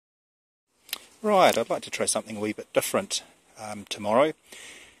Right, I'd like to try something a wee bit different tomorrow.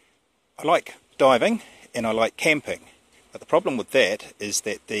 I like diving and I like camping, but the problem with that is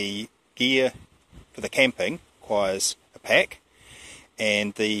that the gear for the camping requires a pack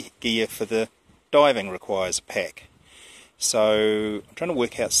and the gear for the diving requires a pack. So I'm trying to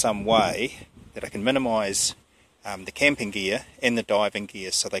work out some way that I can minimise the camping gear and the diving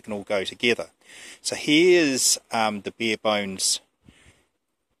gear so they can all go together. So here's the bare bones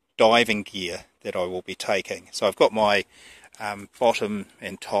diving gear that I will be taking. So I've got my bottom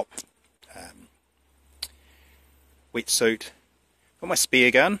and top wetsuit, got my spear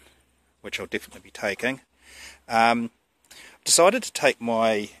gun, which I'll definitely be taking. Decided to take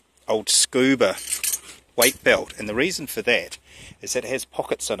my old scuba weight belt, and the reason for that is that it has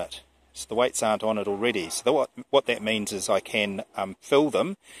pockets in it, so the weights aren't on it already. So what that means is I can fill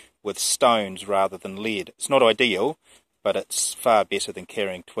them with stones rather than lead. It's not ideal, but it's far better than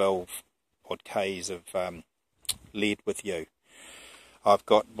carrying 12 odd Ks of lead with you. I've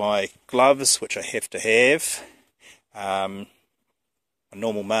got my gloves, which I have to have, a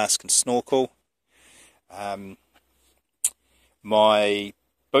normal mask and snorkel, my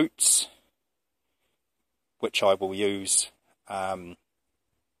boots, which I will use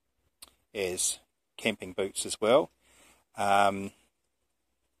as camping boots as well, a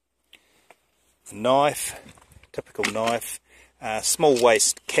knife, typical knife, small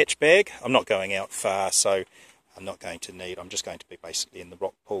waist catch bag. I'm not going out far, so I'm not going to need, I'm just going to be basically in the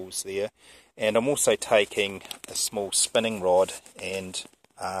rock pools there. And I'm also taking a small spinning rod and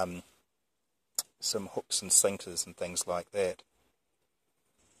some hooks and sinkers and things like that.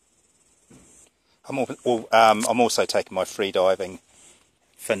 I'm also taking my free diving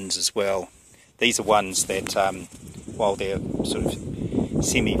fins as well. These are ones that, while they're sort of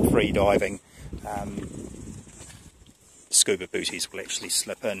semi-free diving, scuba booties will actually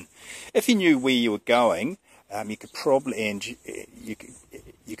slip in. If you knew where you were going, you could probably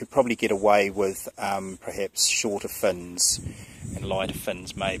get away with perhaps shorter fins and lighter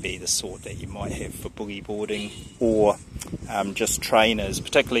fins, maybe the sort that you might have for boogie boarding, or just trainers,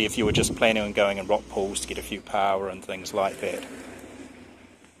 particularly if you were just planning on going in rock pools to get a few power and things like that.